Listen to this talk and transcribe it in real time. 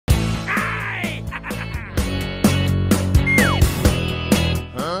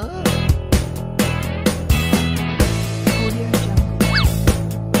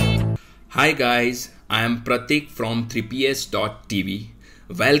Hi guys, I am Pratik from 3ps.tv.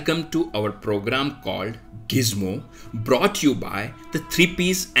 Welcome to our program called Gizmo, brought to you by the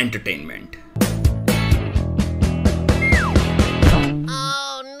 3Ps Entertainment.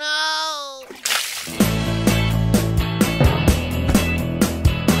 Oh no!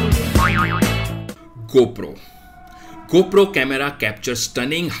 GoPro. GoPro camera captures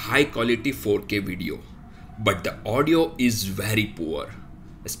stunning high quality 4K video, but the audio is very poor,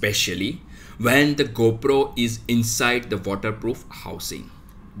 especially when the GoPro is inside the waterproof housing.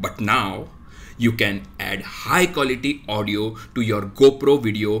 But now you can add high quality audio to your GoPro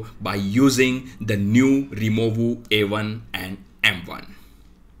video by using the new REMOVU A1 and M1.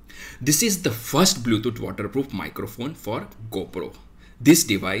 This is the first Bluetooth waterproof microphone for GoPro. This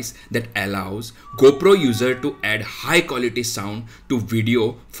device that allows GoPro user to add high quality sound to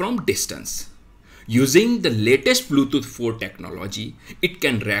video from distance. Using the latest Bluetooth 4 technology, it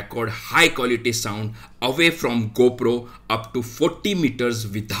can record high quality sound away from GoPro up to 40 meters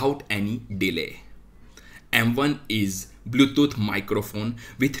without any delay. M1 is Bluetooth microphone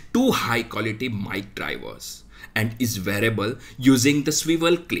with two high quality mic drivers and is wearable using the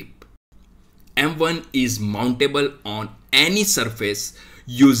swivel clip. M1 is mountable on any surface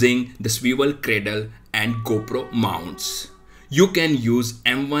using the swivel cradle and GoPro mounts. You can use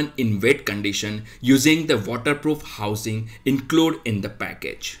M1 in wet condition using the waterproof housing included in the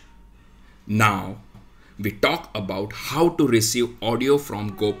package. Now, we talk about how to receive audio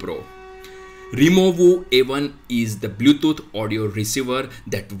from GoPro. REMOVU A1 is the Bluetooth audio receiver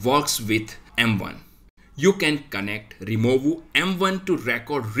that works with M1. You can connect REMOVU M1 to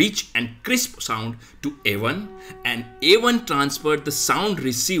record rich and crisp sound to A1, and A1 transfer the sound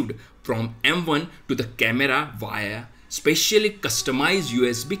received from M1 to the camera via specially customized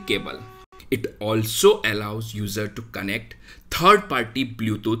USB cable. It also allows user to connect third-party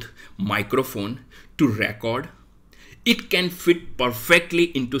Bluetooth microphone to record. It can fit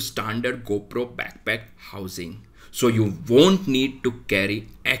perfectly into standard GoPro backpack housing, so you won't need to carry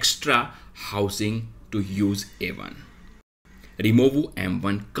extra housing to use A1. REMOVU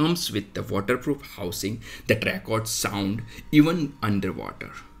M1 comes with the waterproof housing that records sound even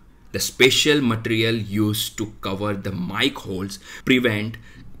underwater. The special material used to cover the mic holes prevent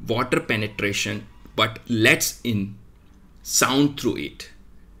water penetration but lets in sound through it.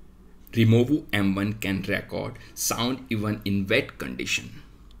 REMOVU M1 can record sound even in wet condition.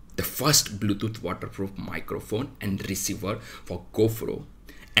 The first Bluetooth waterproof microphone and receiver for GoPro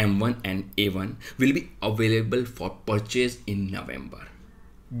M1 and A1 will be available for purchase in November.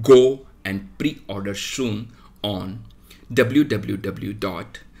 Go and pre-order soon on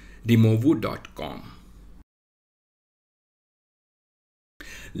www.removu.com.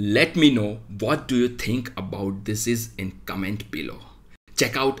 Let me know what do you think about this in comment below.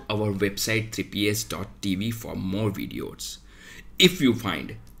 Check out our website 3ps.tv for more videos. If you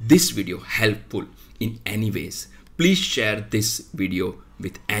find this video helpful in any ways, please share this video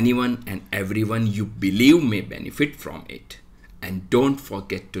with anyone and everyone you believe may benefit from it. And don't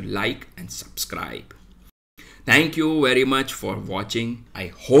forget to like and subscribe. Thank you very much for watching.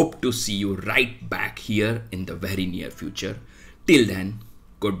 I hope to see you right back here in the very near future. Till then,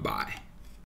 goodbye.